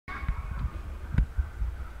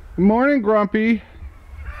Good morning, Grumpy.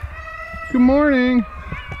 Good morning.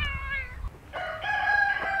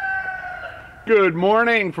 Good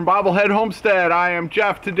morning from Bobblehead Homestead. I am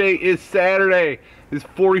Jeff. Today is Saturday. It's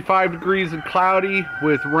 45 degrees and cloudy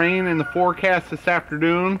with rain in the forecast this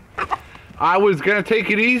afternoon. I was gonna take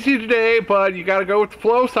it easy today, but you gotta go with the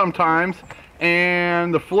flow sometimes.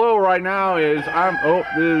 And the flow right now is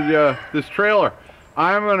this trailer.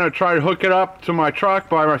 I'm gonna try to hook it up to my truck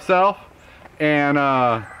by myself and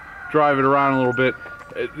drive it around a little bit.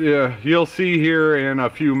 You'll see here in a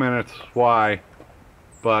few minutes why.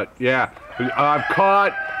 But yeah, I've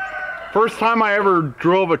caught, first time I ever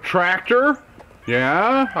drove a tractor.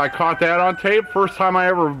 Yeah, I caught that on tape. First time I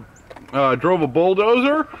ever drove a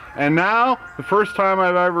bulldozer, and now the first time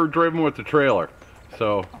I've ever driven with the trailer.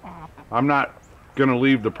 So I'm not gonna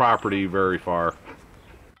leave the property very far.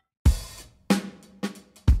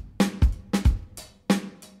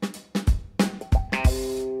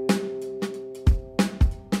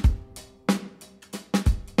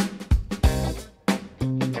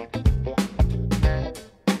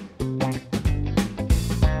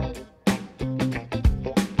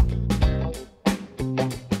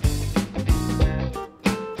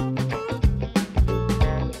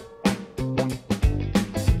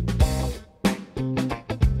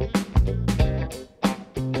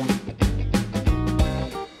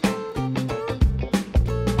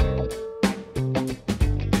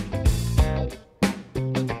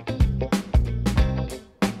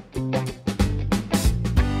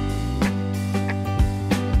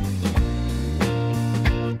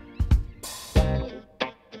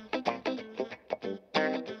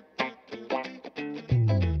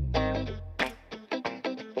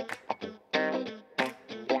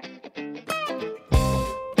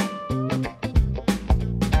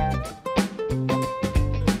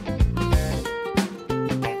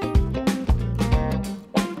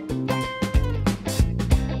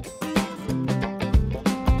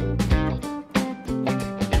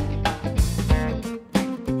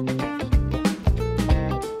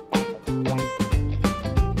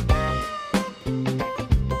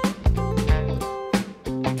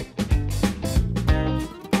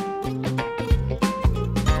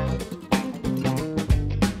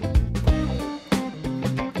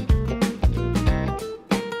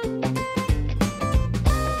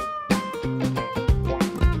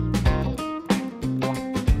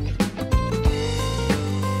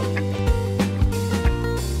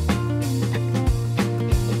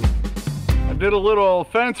 Did a little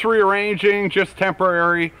fence rearranging, just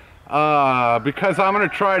temporary, because I'm going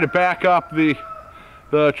to try to back up the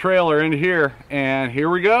trailer into here, and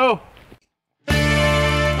here we go.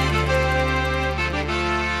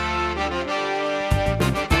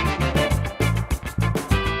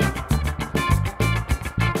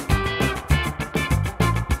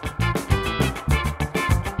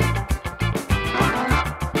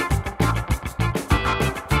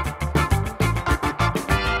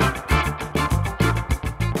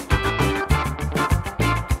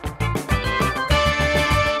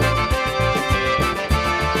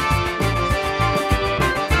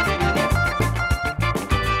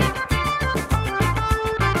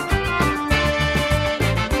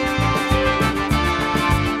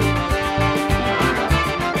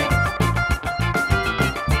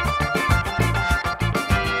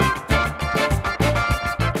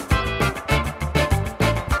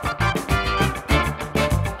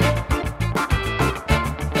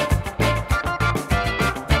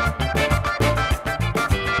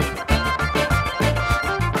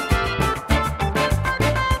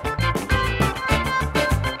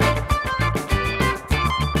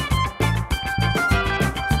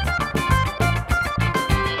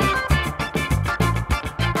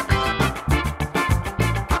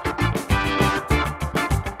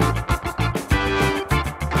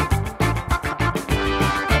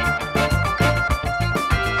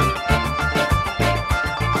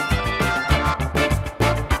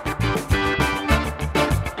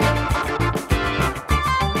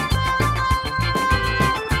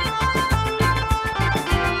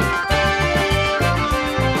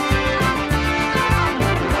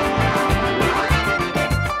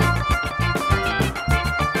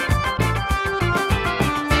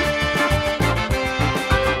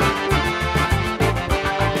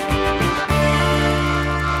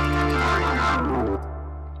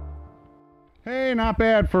 Hey, not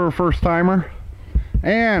bad for a first timer.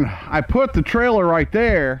 And I put the trailer right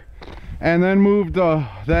there and then moved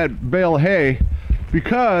that bale of hay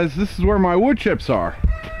because this is where my wood chips are.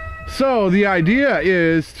 So the idea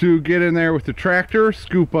is to get in there with the tractor,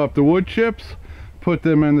 scoop up the wood chips, put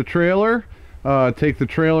them in the trailer, take the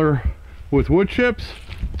trailer with wood chips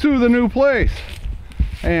to the new place.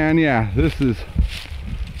 And yeah, this is,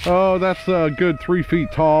 oh, that's a good 3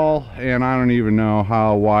 feet tall, and I don't even know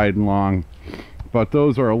how wide and long. But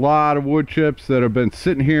those are a lot of wood chips that have been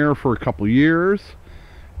sitting here for a couple years.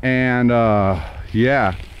 And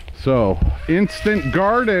yeah, so instant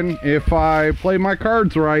garden if I play my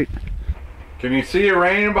cards right. Can you see it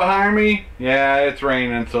raining behind me? Yeah, it's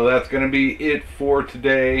raining, so that's gonna be it for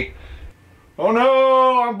today. Oh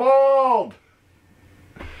no, I'm bald!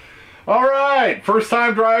 All right, first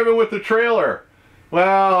time driving with the trailer.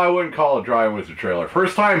 Well, I wouldn't call it driving with the trailer.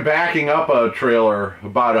 First time backing up a trailer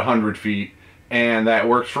about 100 feet, and that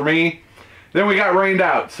works for me. Then we got rained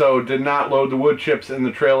out, so did not load the wood chips in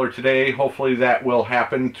the trailer today. Hopefully that will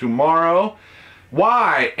happen tomorrow.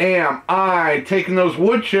 Why am I taking those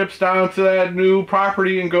wood chips down to that new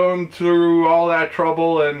property and going through all that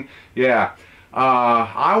trouble? And yeah,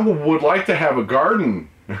 I would like to have a garden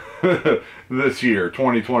this year,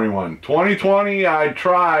 2021. 2020, I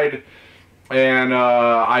tried, and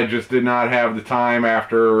I just did not have the time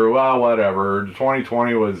after, well, whatever.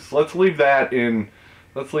 2020 was, let's leave that in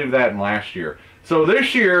last year. So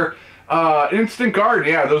this year, instant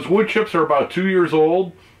garden, yeah, those wood chips are about 2 years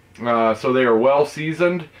old, so they are well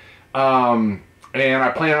seasoned, and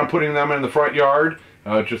I plan on putting them in the front yard,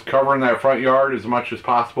 just covering that front yard as much as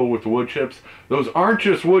possible with the wood chips. Those aren't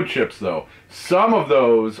just wood chips though. Some of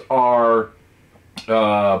those are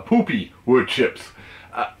poopy wood chips.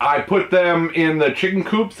 I put them in the chicken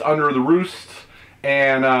coops under the roosts,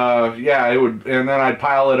 and yeah, it would, and then I'd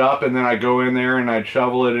pile it up, and then I'd go in there and I'd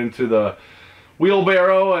shovel it into the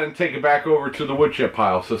wheelbarrow and take it back over to the wood chip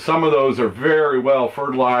pile. So some of those are very well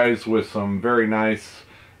fertilized with some very nice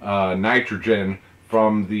nitrogen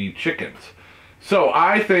from the chickens. So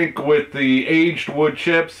I think with the aged wood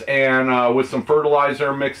chips and with some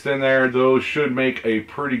fertilizer mixed in there, those should make a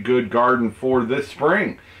pretty good garden for this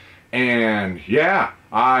spring. And yeah,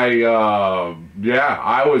 I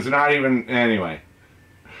was not even, anyway,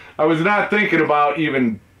 I was not thinking about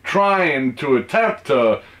even trying to attempt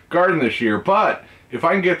to garden this year, but if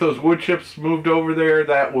I can get those wood chips moved over there,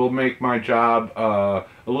 that will make my job a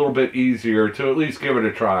little bit easier to at least give it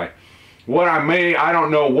a try. I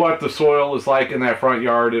don't know what the soil is like in that front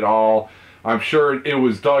yard at all. I'm sure it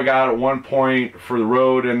was dug out at one point for the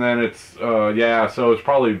road, and then it's, yeah, so it's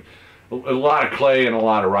probably a lot of clay and a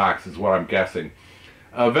lot of rocks is what I'm guessing.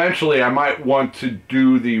 Eventually, I might want to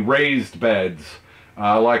do the raised beds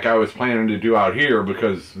like I was planning to do out here,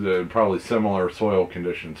 because probably similar soil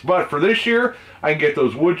conditions. But for this year, I can get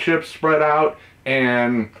those wood chips spread out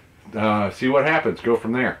and see what happens. Go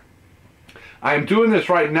from there. I'm doing this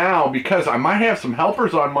right now because I might have some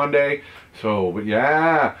helpers on Monday. So, but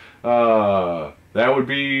yeah, that would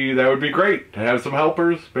be great to have some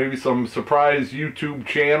helpers. Maybe some surprise YouTube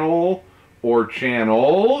channel or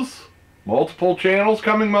channels, multiple channels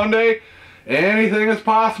coming Monday. Anything is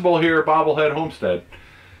possible here at Bobblehead Homestead.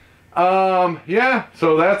 Yeah,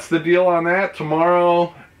 so that's the deal on that.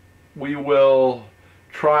 Tomorrow we will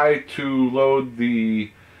try to load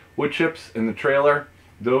the wood chips in the trailer.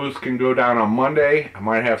 Those can go down on Monday. I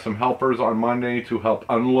might have some helpers on Monday to help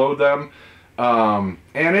unload them. And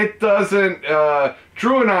it doesn't,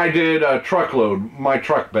 Drew and I did a truckload, my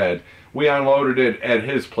truck bed. We unloaded it at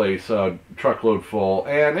his place, truckload full.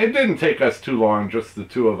 And it didn't take us too long, just the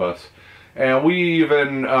two of us. And we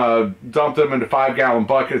even dumped them into 5-gallon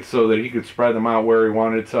buckets so that he could spread them out where he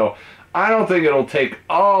wanted. So I don't think it'll take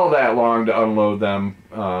all that long to unload them.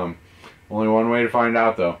 Only one way to find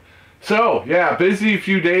out though. So yeah, busy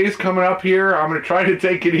few days coming up here. I'm going to try to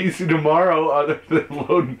take it easy tomorrow other than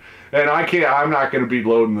loading. And I'm not going to be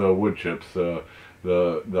loading the wood chips. The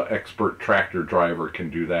expert tractor driver can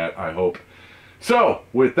do that, I hope. So,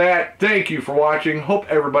 with that, thank you for watching. Hope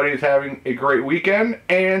everybody is having a great weekend,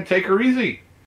 and take her easy.